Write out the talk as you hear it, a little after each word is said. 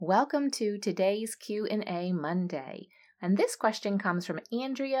Welcome to today's Q&A Monday. And this question comes from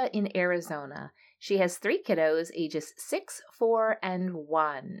Andrea in Arizona. She has 3 kiddos, ages 6, 4, and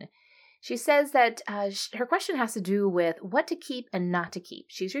 1. She says that her question has to do with what to keep and not to keep.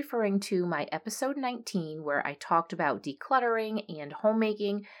 She's referring to my episode 19 where I talked about decluttering and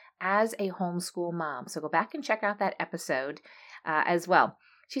homemaking as a homeschool mom. So go back and check out that episode as well.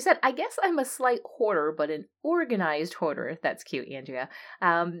 She said, I guess I'm a slight hoarder, but an organized hoarder. That's cute, Andrea.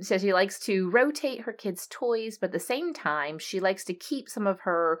 So she likes to rotate her kids' toys, but at the same time, she likes to keep some of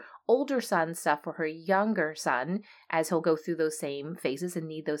her older son stuff for her younger son, as he'll go through those same phases and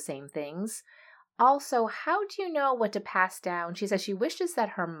need those same things. Also, how do you know what to pass down? She says she wishes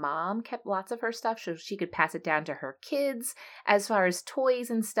that her mom kept lots of her stuff so she could pass it down to her kids as far as toys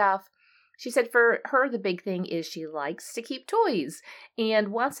and stuff. She said for her, the big thing is she likes to keep toys and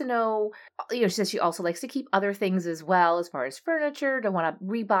wants to know, she says she also likes to keep other things as well as far as furniture, don't want to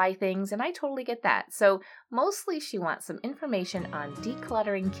rebuy things, and I totally get that. So mostly she wants some information on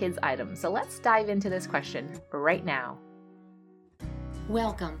decluttering kids' items. So let's dive into this question right now.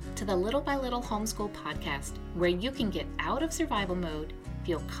 Welcome to the Little by Little Homeschool podcast, where you can get out of survival mode,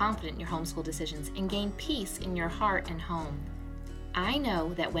 feel confident in your homeschool decisions, and gain peace in your heart and home. I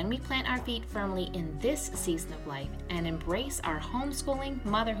know that when we plant our feet firmly in this season of life and embrace our homeschooling,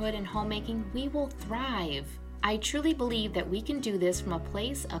 motherhood, and homemaking, we will thrive. I truly believe that we can do this from a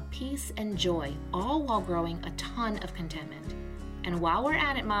place of peace and joy, all while growing a ton of contentment. And while we're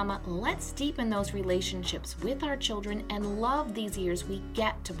at it, Mama, let's deepen those relationships with our children and love these years we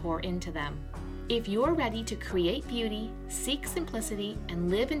get to pour into them. If you're ready to create beauty, seek simplicity, and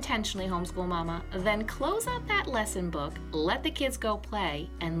live intentionally, homeschool mama, then close out that lesson book, let the kids go play,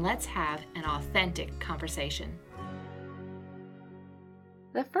 and let's have an authentic conversation.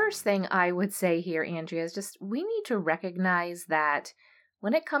 The first thing I would say here, Andrea, is just we need to recognize that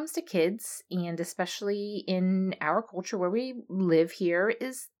when it comes to kids, and especially in our culture where we live here,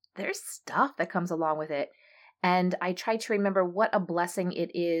 there's stuff that comes along with it. And I try to remember what a blessing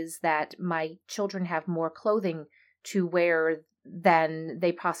it is that my children have more clothing to wear than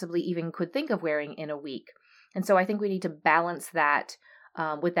they possibly even could think of wearing in a week. And so I think we need to balance that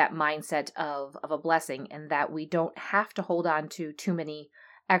with that mindset of a blessing, and that we don't have to hold on to too many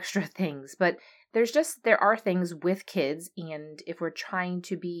extra things. But there are things with kids, and if we're trying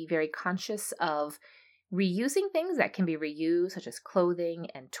to be very conscious of reusing things that can be reused, such as clothing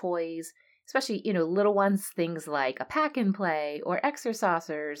and toys, especially, little ones, things like a pack and play or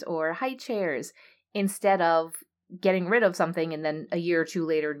exercisers or high chairs, instead of getting rid of something and then a year or two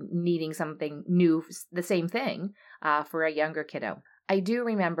later needing something new, the same thing for a younger kiddo. I do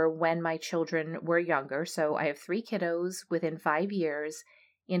remember when my children were younger, so I have 3 kiddos within 5 years,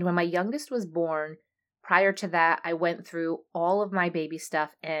 and when my youngest was born, prior to that, I went through all of my baby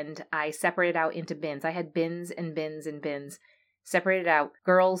stuff and I separated out into bins. I had bins and bins and bins. Separated out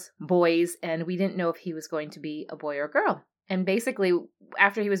girls, boys, and we didn't know if he was going to be a boy or a girl. And basically,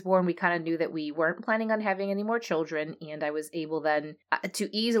 after he was born, we kind of knew that we weren't planning on having any more children, and I was able then to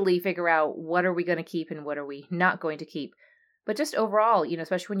easily figure out what are we going to keep and what are we not going to keep. But just overall,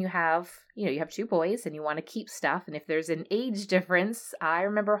 especially when you have 2 boys and you want to keep stuff, and if there's an age difference, I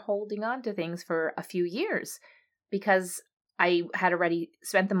remember holding on to things for a few years because I had already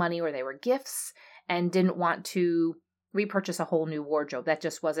spent the money or they were gifts and didn't want to repurchase a whole new wardrobe. That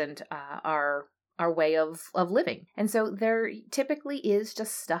just wasn't our way of living. And so there typically is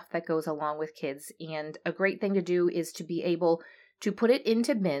just stuff that goes along with kids. And a great thing to do is to be able to put it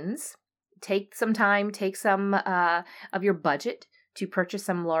into bins. Take some of your budget to purchase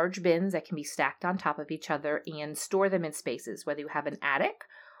some large bins that can be stacked on top of each other and store them in spaces, whether you have an attic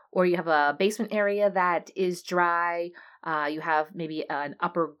or you have a basement area that is dry. You have maybe an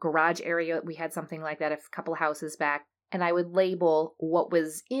upper garage area. We had something like that a couple of houses back. And I would label what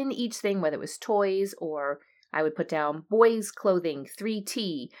was in each thing, whether it was toys, or I would put down boys' clothing,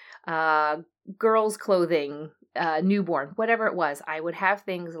 3T, girls' clothing, newborn, whatever it was. I would have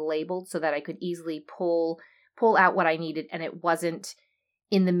things labeled so that I could easily pull out what I needed, and it wasn't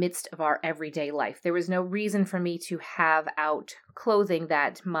in the midst of our everyday life. There was no reason for me to have out clothing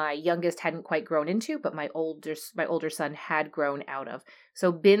that my youngest hadn't quite grown into, but my older son had grown out of.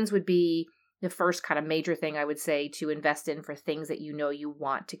 So bins would be the first kind of major thing I would say to invest in for things that you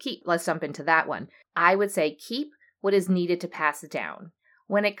want to keep. Let's jump into that one. I would say keep what is needed to pass down.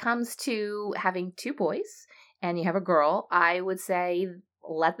 When it comes to having 2 boys and you have a girl, I would say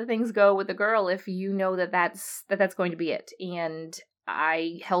let the things go with the girl if you know that's going to be it. And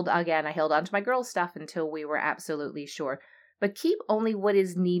I held on to my girl stuff until we were absolutely sure. But keep only what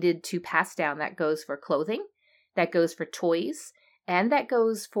is needed to pass down. That goes for clothing, that goes for toys, And that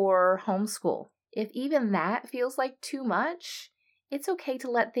goes for homeschool. If even that feels like too much, it's okay to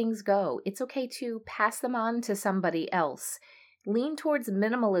let things go. It's okay to pass them on to somebody else. Lean towards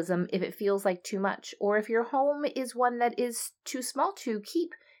minimalism if it feels like too much, or if your home is one that is too small to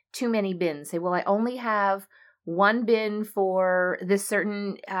keep too many bins. Say, well, I only have one bin for this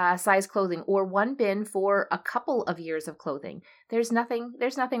certain size clothing, or one bin for a couple of years of clothing. There's nothing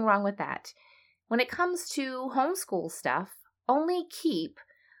wrong with that. When it comes to homeschool stuff, only keep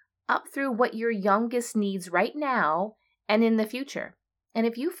up through what your youngest needs right now and in the future. And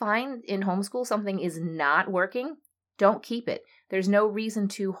if you find in homeschool something is not working, don't keep it. There's no reason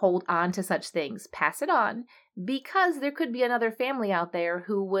to hold on to such things. Pass it on, because there could be another family out there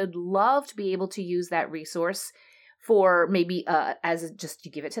who would love to be able to use that resource for maybe as just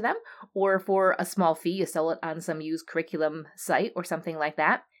you give it to them, or for a small fee, you sell it on some used curriculum site or something like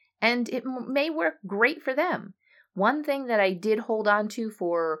that. And it may work great for them. One thing that I did hold on to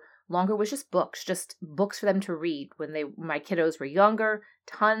for longer was just books for them to read. When my kiddos were younger,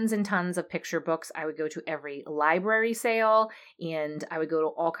 tons and tons of picture books. I would go to every library sale, and I would go to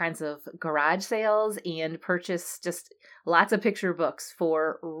all kinds of garage sales and purchase just lots of picture books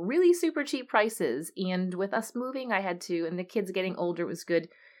for really super cheap prices. And with us moving, I had to, and the kids getting older, it was good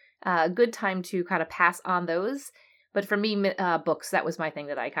time to kind of pass on those. But for me, books, that was my thing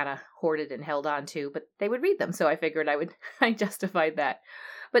that I kind of hoarded and held on to, but they would read them. So I figured I justified that.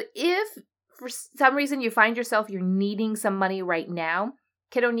 But if for some reason you find yourself, you're needing some money right now,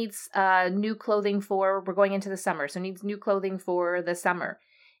 kiddo needs new clothing we're going into the summer, so needs new clothing for the summer.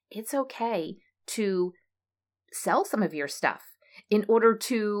 It's okay to sell some of your stuff in order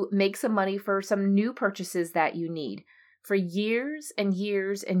to make some money for some new purchases that you need. For years and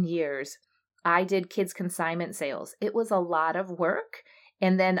years and years, I did kids consignment sales. It was a lot of work.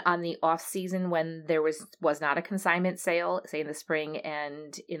 And then on the off season, when there was not a consignment sale, say in the spring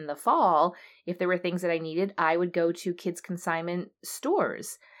and in the fall, if there were things that I needed, I would go to kids consignment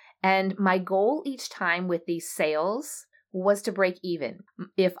stores. And my goal each time with these sales was to break even.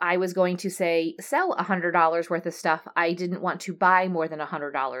 If I was going to, say, sell $100 worth of stuff, I didn't want to buy more than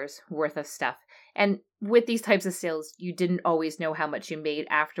 $100 worth of stuff. And with these types of sales, you didn't always know how much you made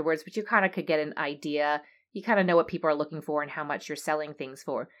afterwards, but you kind of could get an idea. You kind of know what people are looking for and how much you're selling things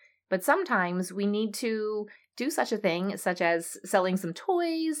for. But sometimes we need to do such a thing, such as selling some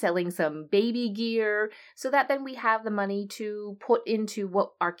toys, selling some baby gear, so that then we have the money to put into what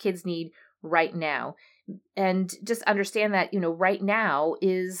our kids need right now. And just understand that, right now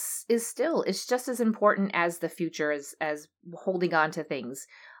is still, it's just as important as the future, as holding on to things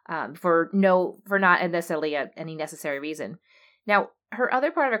for not necessarily any necessary reason. Now, her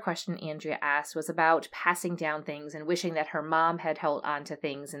other part of her question, Andrea asked, was about passing down things and wishing that her mom had held on to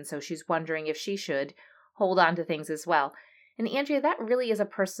things. And so she's wondering if she should hold on to things as well. And Andrea, that really is a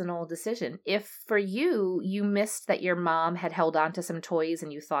personal decision. If for you missed that your mom had held on to some toys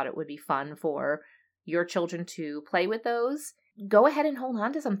and you thought it would be fun for your children to play with those, go ahead and hold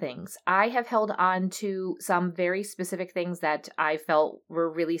on to some things. I have held on to some very specific things that I felt were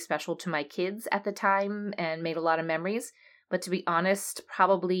really special to my kids at the time and made a lot of memories. But to be honest,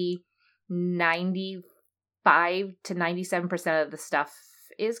 probably 95 to 97% of the stuff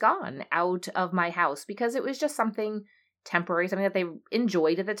is gone out of my house because it was just something temporary, something that they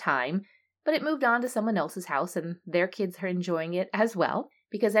enjoyed at the time, but it moved on to someone else's house and their kids are enjoying it as well.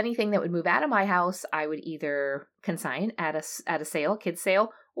 Because anything that would move out of my house, I would either consign at a sale, kids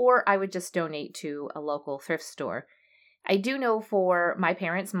sale, or I would just donate to a local thrift store. I do know for my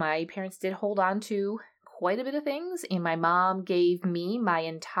parents did hold on to quite a bit of things, and my mom gave me my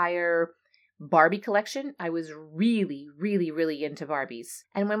entire Barbie collection. I was really, really, really into Barbies.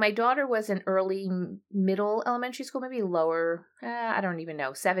 And when my daughter was in early, middle elementary school, maybe lower, I don't even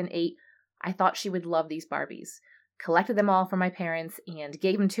know, 7, 8, I thought she would love these Barbies. Collected them all for my parents and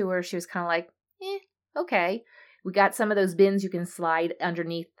gave them to her. She was kind of like, okay. We got some of those bins you can slide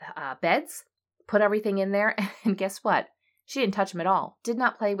underneath beds, put everything in there, and guess what? She didn't touch them at all. Did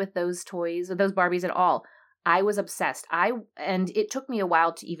not play with those toys or those Barbies at all. I was obsessed. And it took me a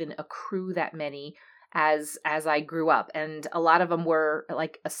while to even accrue that many as I grew up. And a lot of them were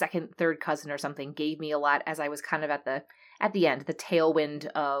like a second, third cousin or something gave me a lot as I was kind of at the end, the tailwind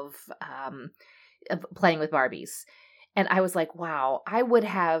of playing with Barbies. And I was like, wow, I would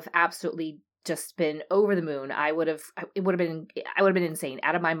have absolutely just been over the moon. I would have been insane,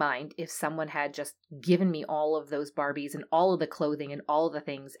 out of my mind, if someone had just given me all of those Barbies and all of the clothing and all of the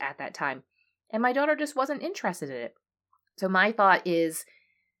things at that time. And my daughter just wasn't interested in it. So my thought is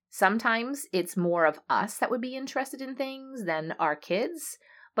sometimes it's more of us that would be interested in things than our kids.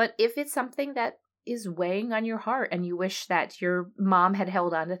 But if it's something that is weighing on your heart and you wish that your mom had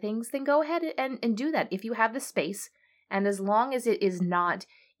held on to things, then go ahead and do that if you have the space. And as long as it is not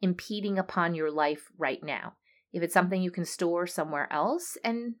impeding upon your life right now. If it's something you can store somewhere else,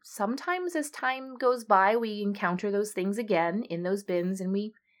 and sometimes as time goes by, we encounter those things again in those bins, and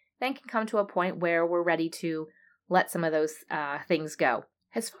we then can come to a point where we're ready to let some of those things go.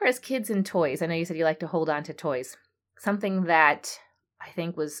 As far as kids and toys, I know you said you like to hold on to toys. Something that I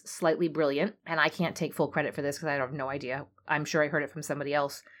think was slightly brilliant, and I can't take full credit for this because I have no idea. I'm sure I heard it from somebody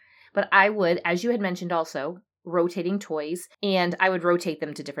else. But I would, as you had mentioned also, rotating toys, and I would rotate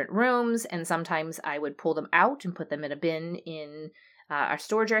them to different rooms, and sometimes I would pull them out and put them in a bin in our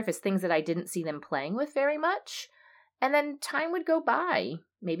storage area if it's things that I didn't see them playing with very much. And then time would go by,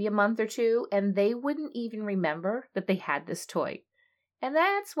 maybe a month or two, and they wouldn't even remember that they had this toy. And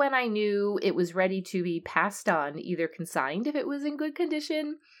that's when I knew it was ready to be passed on, either consigned if it was in good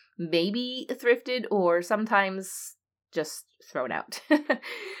condition, maybe thrifted, or sometimes just thrown out.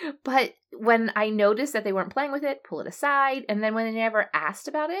 But when I noticed that they weren't playing with it, pull it aside. And then when they never asked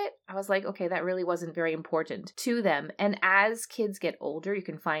about it, I was like, okay, that really wasn't very important to them. And as kids get older, you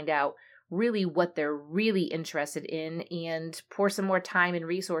can find out really what they're really interested in and pour some more time and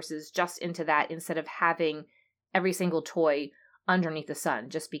resources just into that instead of having every single toy underneath the sun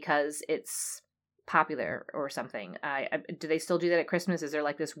just because it's popular or something. Do they still do that at Christmas? Is there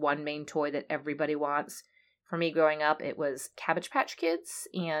like this one main toy that everybody wants? For me growing up, it was Cabbage Patch Kids,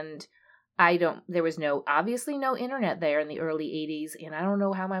 and there was obviously no internet there in the early 80s, and I don't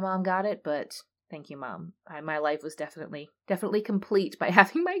know how my mom got it, but thank you, Mom. My life was definitely complete by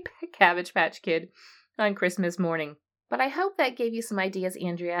having my Cabbage Patch Kid on Christmas morning. But I hope that gave you some ideas,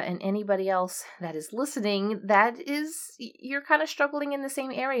 Andrea, and anybody else that is listening you're kind of struggling in the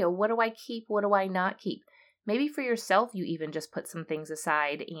same area. What do I keep? What do I not keep? Maybe for yourself, you even just put some things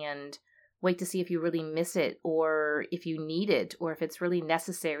aside and wait to see if you really miss it or if you need it or if it's really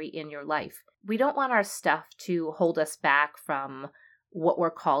necessary in your life. We don't want our stuff to hold us back from what we're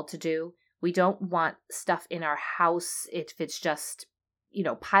called to do. We don't want stuff in our house if it's just,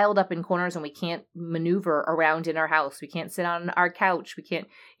 piled up in corners and we can't maneuver around in our house. We can't sit on our couch. We can't,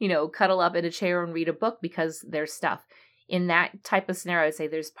 cuddle up in a chair and read a book because there's stuff. In that type of scenario, I'd say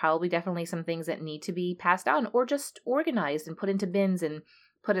there's probably definitely some things that need to be passed on or just organized and put into bins and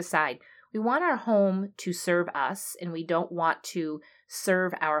put aside. We want our home to serve us, and we don't want to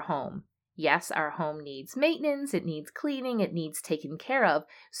serve our home. Yes, our home needs maintenance, it needs cleaning, it needs taken care of,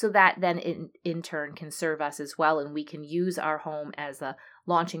 so that then in turn can serve us as well, and we can use our home as a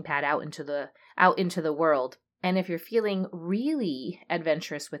launching pad out into the world. And if you're feeling really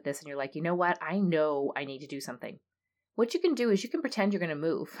adventurous with this and you're like, you know what, I know I need to do something. What you can do is you can pretend you're going to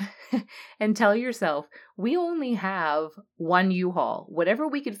move and tell yourself, we only have one U-Haul. Whatever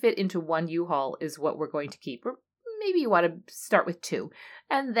we could fit into one U-Haul is what we're going to keep. Or maybe you want to start with 2.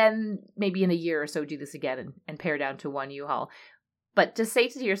 And then maybe in a year or so do this again and pare down to one U-Haul. But just say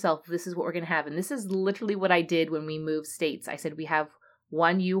to yourself, this is what we're going to have. And this is literally what I did when we moved states. I said, we have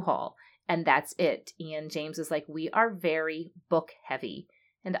one U-Haul and that's it. And James is like, we are very book heavy.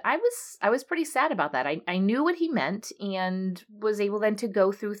 And I was pretty sad about that. I knew what he meant and was able then to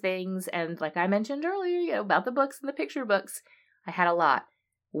go through things. And like I mentioned earlier, about the books and the picture books, I had a lot.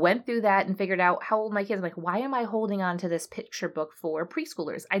 Went through that and figured out how old my kids. I'm like, why am I holding on to this picture book for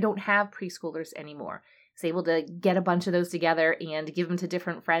preschoolers? I don't have preschoolers anymore. I was able to get a bunch of those together and give them to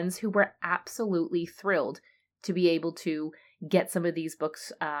different friends who were absolutely thrilled to be able to get some of these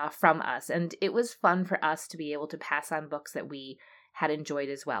books from us. And it was fun for us to be able to pass on books that we had enjoyed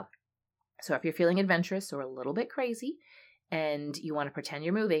as well. So if you're feeling adventurous or a little bit crazy and you want to pretend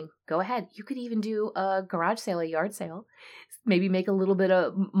you're moving, go ahead. You could even do a garage sale, a yard sale, maybe make a little bit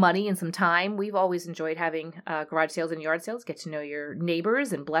of money and some time. We've always enjoyed having garage sales and yard sales, get to know your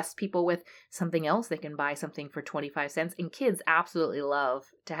neighbors and bless people with something else. They can buy something for 25 cents and kids absolutely love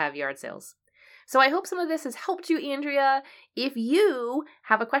to have yard sales. So I hope some of this has helped you, Andrea. If you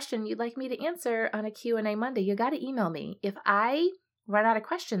have a question you'd like me to answer on a Q&A Monday, you got to email me. If I run out of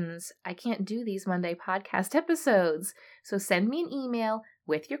questions, I can't do these Monday podcast episodes. So send me an email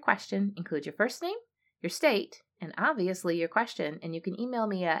with your question, include your first name, your state, and obviously your question. And you can email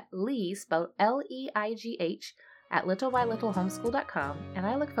me at Leigh, spelled Leigh, at littlebylittlehomeschool.com. And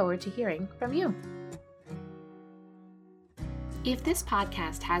I look forward to hearing from you. If this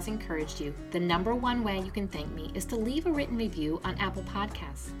podcast has encouraged you, the number one way you can thank me is to leave a written review on Apple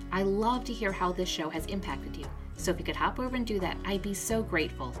Podcasts. I love to hear how this show has impacted you. So if you could hop over and do that, I'd be so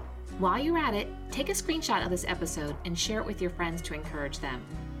grateful. While you're at it, take a screenshot of this episode and share it with your friends to encourage them.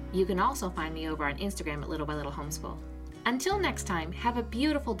 You can also find me over on Instagram at Little by Little Homeschool. Until next time, have a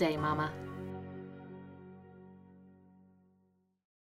beautiful day, Mama.